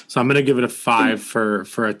that. So I'm going to give it a 5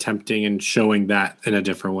 for attempting and showing that in a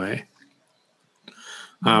different way.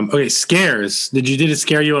 Okay, scares. Did it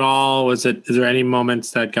scare you at all? Is there any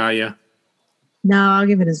moments that got you? No, I'll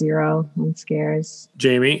give it a 0 on scares.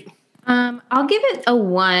 Jamie? I'll give it a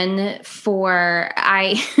 1 for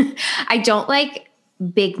I don't like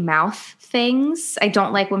big mouth things. I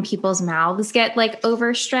don't like when people's mouths get like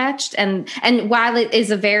overstretched. And while it is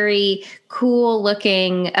a very cool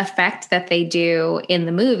looking effect that they do in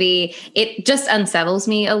the movie, it just unsettles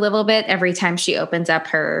me a little bit every time she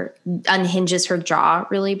unhinges her jaw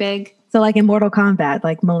really big. So like in Mortal Kombat,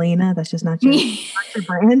 like Melina, that's just not your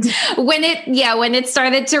brand. When it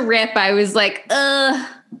started to rip, I was like, ugh.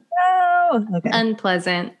 Oh, okay.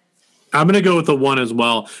 Unpleasant. I'm going to go with the 1 as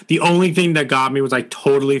well. The only thing that got me was I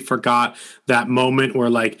totally forgot that moment where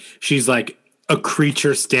like she's like a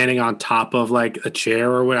creature standing on top of like a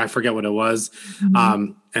chair or what, I forget what it was.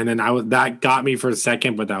 Mm-hmm. And then that got me for a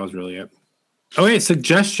second, but that was really it. Okay,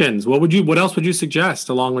 suggestions. What else would you suggest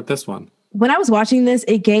along with this one? When I was watching this,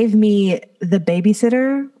 it gave me The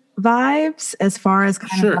Babysitter vibes as far as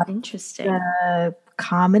kind of like interesting the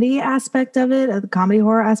comedy aspect of it, the comedy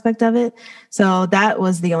horror aspect of it. So that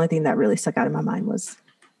was the only thing that really stuck out in my mind was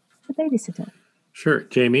The Babysitter. Sure.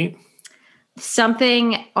 Jamie?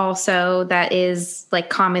 Something also that is like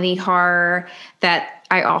comedy horror that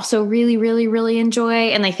I also really, really, really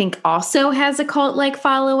enjoy and I think also has a cult-like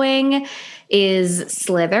following is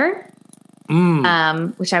Slither.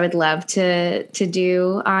 Which I would love to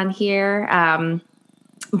do on here.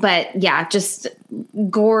 But yeah, just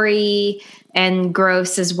gory and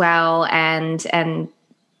gross as well and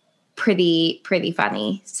pretty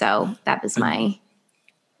funny. So that was my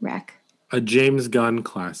rec. A James Gunn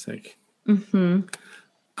classic. Mm-hmm.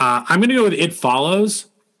 I'm going to go with It Follows.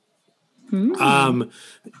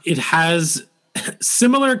 It has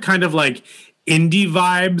similar kind of like indie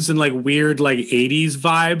vibes and like weird like 80s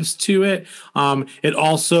vibes to it. It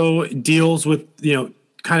also deals with,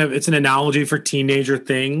 kind of, it's an analogy for teenager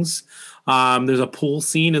things. There's a pool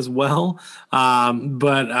scene as well.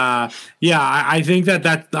 I think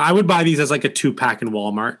that I would buy these as like a 2-pack in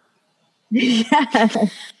Walmart. Yeah.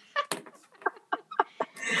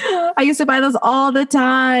 I used to buy those all the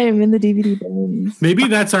time in the DVD bins. Maybe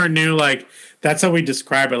that's our new, like, that's how we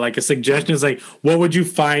describe it. Like a suggestion is like, what would you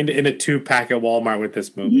find in a 2-pack at Walmart with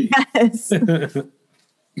this movie? Yes. Love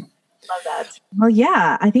that. Well,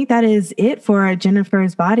 yeah, I think that is it for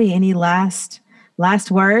Jennifer's Body. Any last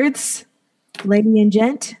words, lady and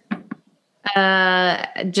gent?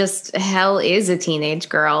 Just hell is a teenage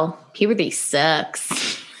girl. Puberty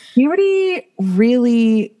sucks. Puberty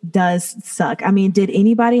really does suck. I mean, did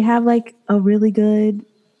anybody have like a really good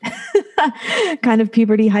kind of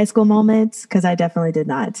puberty high school moment? Because I definitely did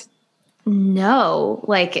not. No,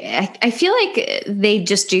 like I feel like they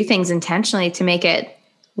just do things intentionally to make it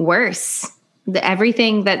worse.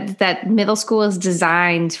 Everything that middle school is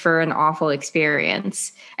designed for an awful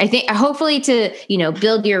experience. I think hopefully to,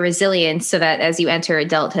 build your resilience so that as you enter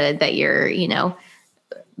adulthood that you're,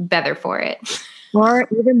 better for it. Or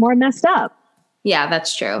even more messed up. Yeah,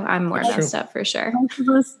 that's true. I'm more messed up for sure.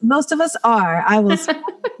 Most of us are. I will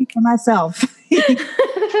speak for myself.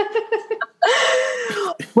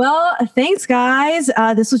 Well, thanks, guys.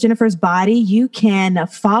 This was Jennifer's Body. You can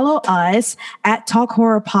follow us at Talk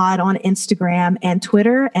Horror Pod on Instagram and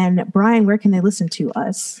Twitter. And Brian, where can they listen to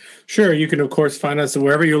us? Sure. You can, of course, find us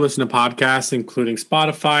wherever you listen to podcasts, including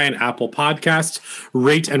Spotify and Apple Podcasts.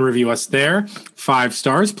 Rate and review us there. 5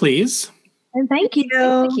 stars, please. And thank you.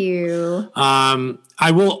 Thank you.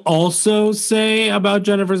 I will also say about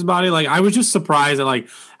Jennifer's Body, like I was just surprised at like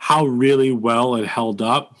how really well it held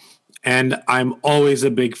up. And I'm always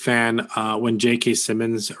a big fan when J.K.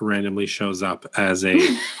 Simmons randomly shows up as a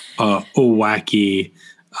wacky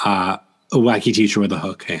teacher with a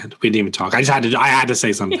hook hand. We didn't even talk. I had to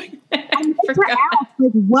say something. I forgot.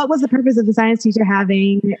 What was the purpose of the science teacher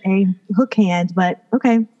having a hook hand? But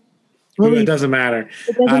okay. It doesn't matter.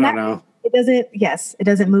 I don't know. It doesn't. Yes, it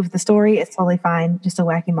doesn't move the story. It's totally fine. Just a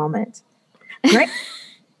wacky moment. Great.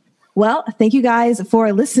 Well, thank you guys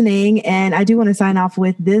for listening. And I do want to sign off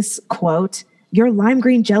with this quote: "You're lime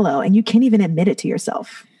green Jell-O, and you can't even admit it to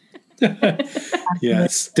yourself." Yeah,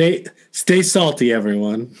 stay salty,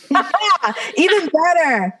 everyone. Even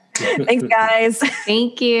better. Thanks, guys.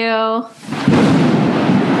 Thank you.